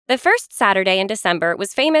The first Saturday in December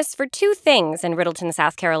was famous for two things in Riddleton,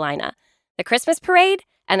 South Carolina: the Christmas parade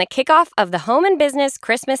and the kickoff of the Home and Business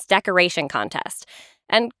Christmas Decoration Contest.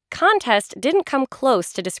 And contest didn't come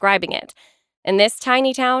close to describing it. In this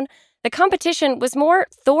tiny town, the competition was more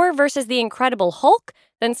Thor versus the Incredible Hulk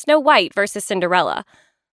than Snow White versus Cinderella,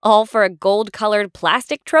 all for a gold-colored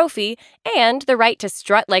plastic trophy and the right to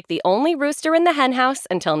strut like the only rooster in the henhouse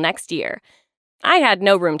until next year. I had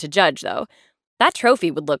no room to judge, though. That trophy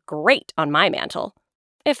would look great on my mantle,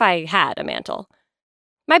 if I had a mantle.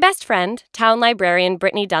 My best friend, town librarian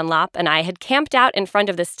Brittany Dunlop, and I had camped out in front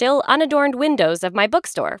of the still unadorned windows of my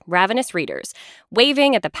bookstore, Ravenous Readers,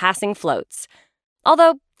 waving at the passing floats.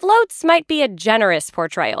 Although floats might be a generous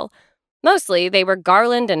portrayal. Mostly, they were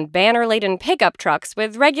garland and banner-laden pickup trucks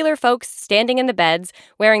with regular folks standing in the beds,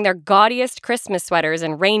 wearing their gaudiest Christmas sweaters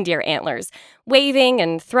and reindeer antlers, waving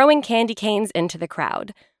and throwing candy canes into the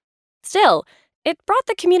crowd. Still, it brought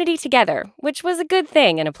the community together, which was a good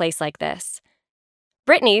thing in a place like this.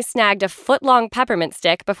 Brittany snagged a foot-long peppermint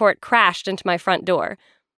stick before it crashed into my front door.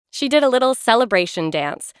 She did a little celebration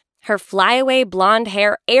dance, her flyaway blonde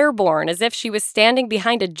hair airborne as if she was standing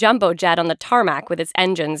behind a jumbo jet on the tarmac with its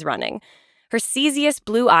engines running. Her ceaseous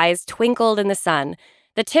blue eyes twinkled in the sun,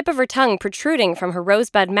 the tip of her tongue protruding from her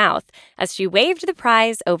rosebud mouth as she waved the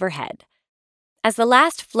prize overhead. As the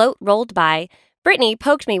last float rolled by, Brittany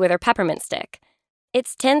poked me with her peppermint stick.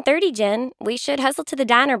 "It's 10:30, Jen. We should hustle to the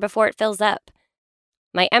diner before it fills up."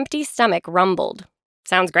 My empty stomach rumbled.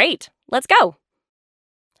 Sounds great. Let's go.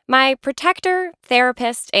 My protector,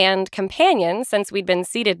 therapist, and companion since we'd been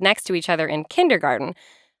seated next to each other in kindergarten,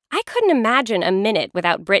 I couldn't imagine a minute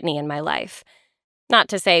without Brittany in my life. Not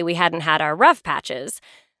to say we hadn't had our rough patches,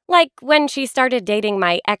 like when she started dating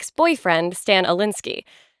my ex-boyfriend, Stan Alinsky.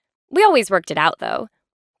 We always worked it out, though.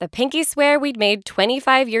 The pinky swear we'd made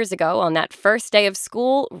 25 years ago on that first day of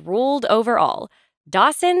school ruled over all.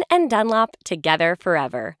 Dawson and Dunlop together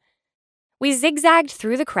forever. We zigzagged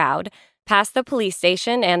through the crowd, past the police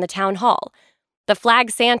station and the town hall. The flag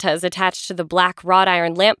Santas attached to the black wrought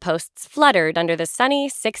iron lampposts fluttered under the sunny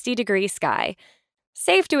 60-degree sky.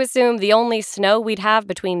 Safe to assume the only snow we'd have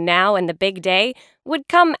between now and the big day would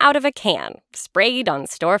come out of a can, sprayed on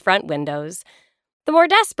storefront windows. The more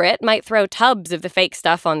desperate might throw tubs of the fake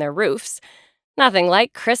stuff on their roofs. Nothing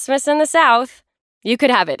like Christmas in the South. You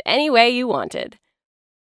could have it any way you wanted.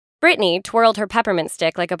 Brittany twirled her peppermint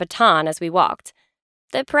stick like a baton as we walked.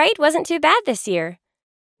 "The parade wasn't too bad this year."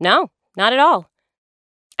 "No, not at all."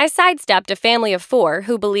 I sidestepped a family of 4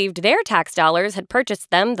 who believed their tax dollars had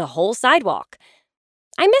purchased them the whole sidewalk.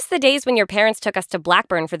 I miss the days when your parents took us to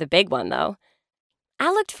Blackburn for the big one, though.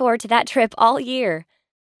 "I looked forward to that trip all year."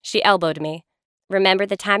 She elbowed me. "Remember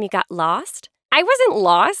the time you got lost?" "I wasn't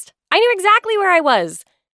lost. I knew exactly where I was.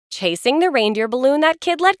 Chasing the reindeer balloon that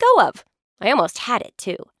kid let go of. I almost had it,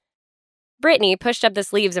 too." Brittany pushed up the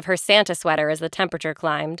sleeves of her Santa sweater as the temperature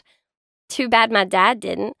climbed. "Too bad my dad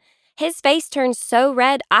didn't. His face turned so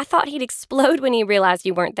red I thought he'd explode when he realized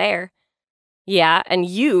you weren't there." "Yeah, and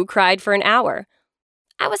you cried for an hour."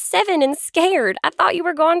 "I was 7 and scared. I thought you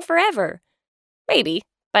were gone forever." "Maybe,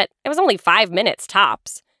 but it was only 5 minutes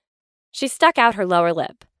tops." She stuck out her lower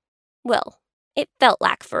lip. "Well, it felt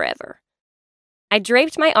like forever." I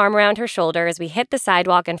draped my arm around her shoulder as we hit the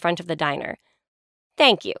sidewalk in front of the diner.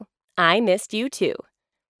 "Thank you. I missed you, too."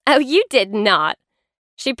 "Oh, you did not."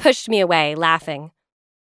 She pushed me away, laughing.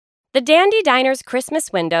 The Dandy Diner's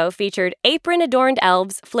Christmas window featured apron-adorned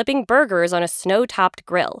elves flipping burgers on a snow-topped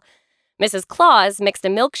grill. Mrs. Claus mixed a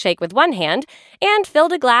milkshake with one hand and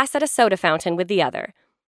filled a glass at a soda fountain with the other.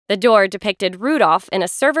 The door depicted Rudolph in a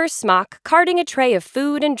server's smock carting a tray of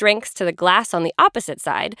food and drinks to the glass on the opposite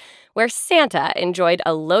side, where Santa enjoyed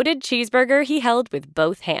a loaded cheeseburger he held with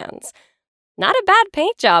both hands. Not a bad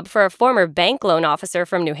paint job for a former bank loan officer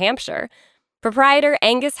from New Hampshire. Proprietor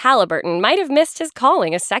Angus Halliburton might have missed his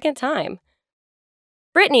calling a second time.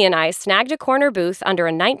 Brittany and I snagged a corner booth under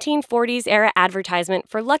a 1940s-era advertisement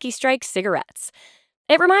for Lucky Strike cigarettes.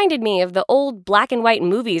 It reminded me of the old black-and-white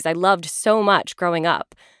movies I loved so much growing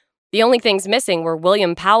up. The only things missing were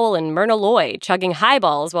William Powell and Myrna Loy chugging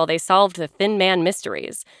highballs while they solved the Thin Man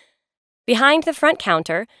mysteries. Behind the front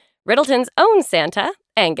counter, Riddleton's own Santa,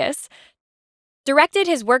 Angus, directed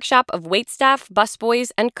his workshop of waitstaff,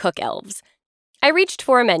 busboys, and cook elves. I reached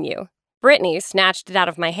for a menu. Brittany snatched it out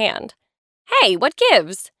of my hand. "Hey, what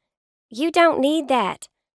gives?" "You don't need that."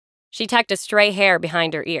 She tucked a stray hair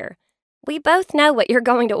behind her ear. "We both know what you're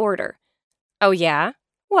going to order." "Oh, yeah?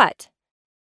 What?"